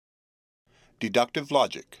Deductive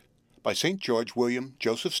Logic by St. George William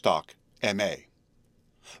Joseph Stock, M.A.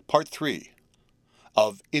 Part 3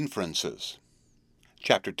 of Inferences,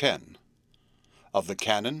 Chapter 10 of the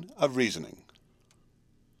Canon of Reasoning.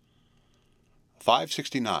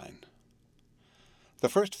 569. The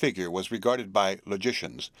first figure was regarded by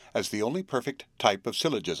logicians as the only perfect type of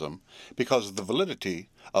syllogism because the validity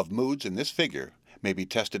of moods in this figure may be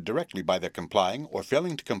tested directly by their complying or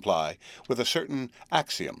failing to comply with a certain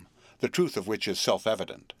axiom, the truth of which is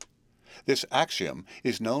self-evident. This axiom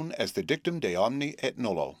is known as the dictum de omni et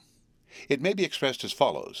nullo. It may be expressed as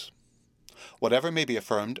follows. Whatever may be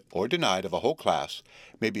affirmed or denied of a whole class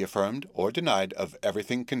may be affirmed or denied of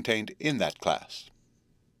everything contained in that class.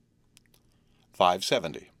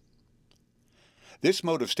 570. This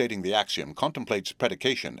mode of stating the axiom contemplates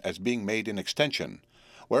predication as being made in extension,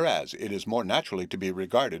 whereas it is more naturally to be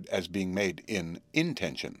regarded as being made in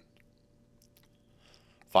intension.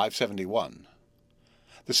 571.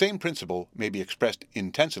 The same principle may be expressed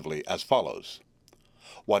intensively as follows.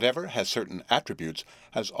 Whatever has certain attributes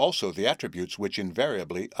has also the attributes which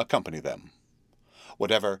invariably accompany them.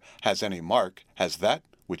 Whatever has any mark has that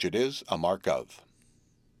which it is a mark of.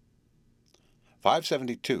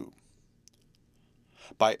 572.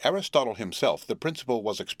 By Aristotle himself, the principle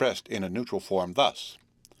was expressed in a neutral form thus.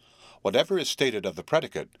 Whatever is stated of the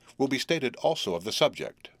predicate will be stated also of the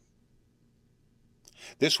subject.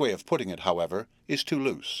 This way of putting it, however, is too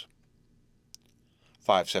loose.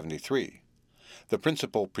 573. The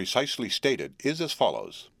principle precisely stated is as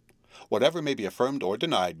follows. Whatever may be affirmed or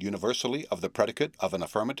denied universally of the predicate of an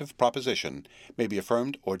affirmative proposition may be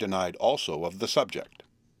affirmed or denied also of the subject.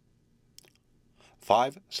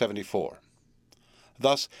 574.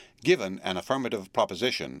 Thus, given an affirmative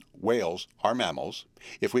proposition, whales are mammals,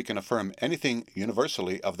 if we can affirm anything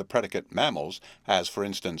universally of the predicate mammals, as for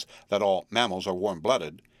instance that all mammals are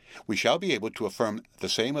warm-blooded, we shall be able to affirm the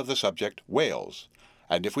same of the subject whales,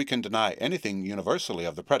 and if we can deny anything universally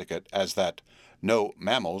of the predicate, as that no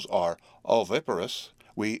mammals are oviparous,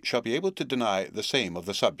 we shall be able to deny the same of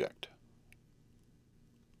the subject.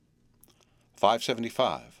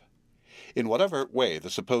 575. In whatever way the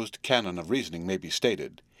supposed canon of reasoning may be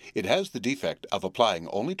stated, it has the defect of applying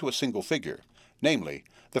only to a single figure, namely,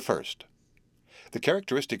 the first. The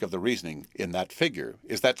characteristic of the reasoning in that figure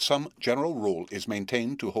is that some general rule is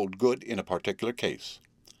maintained to hold good in a particular case.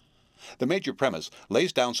 The major premise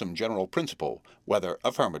lays down some general principle, whether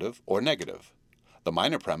affirmative or negative. The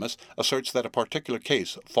minor premise asserts that a particular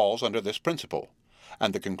case falls under this principle,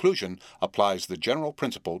 and the conclusion applies the general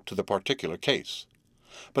principle to the particular case.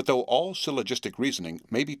 But though all syllogistic reasoning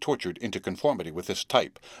may be tortured into conformity with this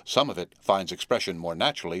type, some of it finds expression more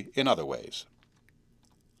naturally in other ways.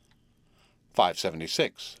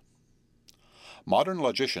 576. Modern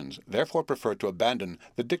logicians therefore prefer to abandon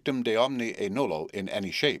the dictum de omni et nullo in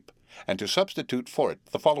any shape, and to substitute for it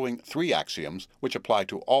the following three axioms which apply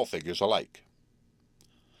to all figures alike.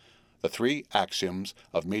 The three axioms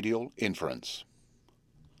of medial inference.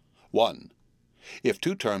 1. If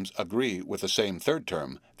two terms agree with the same third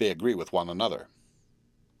term, they agree with one another.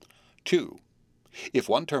 2. If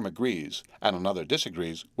one term agrees and another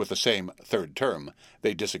disagrees with the same third term,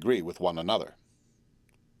 they disagree with one another.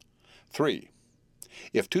 3.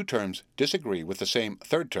 If two terms disagree with the same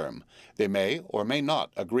third term, they may or may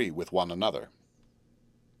not agree with one another.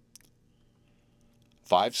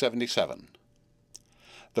 577.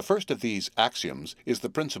 The first of these axioms is the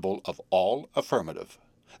principle of all affirmative,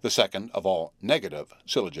 the second of all negative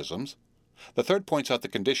syllogisms. The third points out the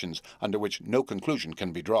conditions under which no conclusion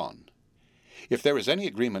can be drawn. If there is any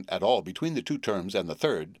agreement at all between the two terms and the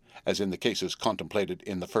third, as in the cases contemplated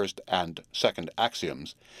in the first and second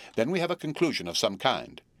axioms, then we have a conclusion of some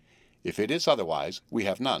kind. If it is otherwise, we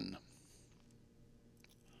have none.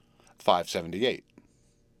 578.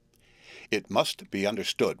 It must be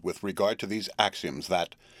understood with regard to these axioms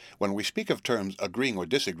that, when we speak of terms agreeing or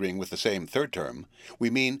disagreeing with the same third term, we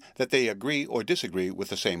mean that they agree or disagree with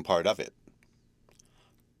the same part of it.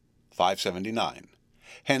 579.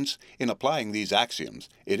 Hence, in applying these axioms,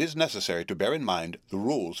 it is necessary to bear in mind the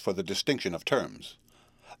rules for the distinction of terms.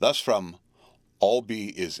 Thus from all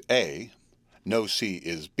B is A, no C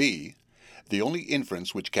is B, the only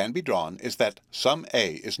inference which can be drawn is that some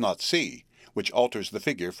A is not C, which alters the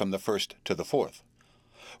figure from the first to the fourth.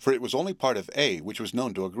 For it was only part of A which was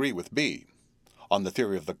known to agree with B. On the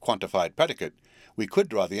theory of the quantified predicate, we could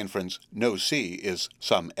draw the inference no C is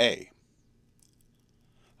some A.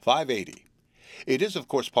 580. It is of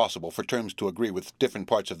course possible for terms to agree with different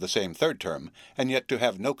parts of the same third term, and yet to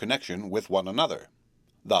have no connection with one another.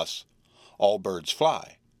 Thus, all birds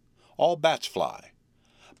fly, all bats fly,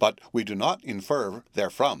 but we do not infer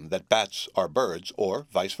therefrom that bats are birds or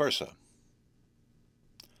vice versa.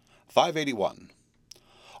 581.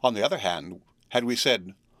 On the other hand, had we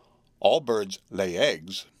said, all birds lay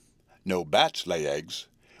eggs, no bats lay eggs,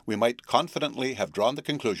 we might confidently have drawn the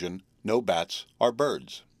conclusion, no bats are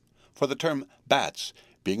birds. For the term bats,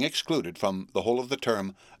 being excluded from the whole of the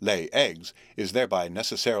term lay eggs, is thereby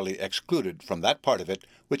necessarily excluded from that part of it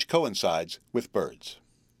which coincides with birds.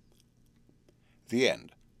 The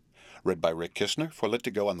end. Read by Rick Kistner for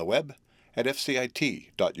Lit2Go on the web at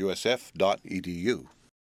fcit.usf.edu.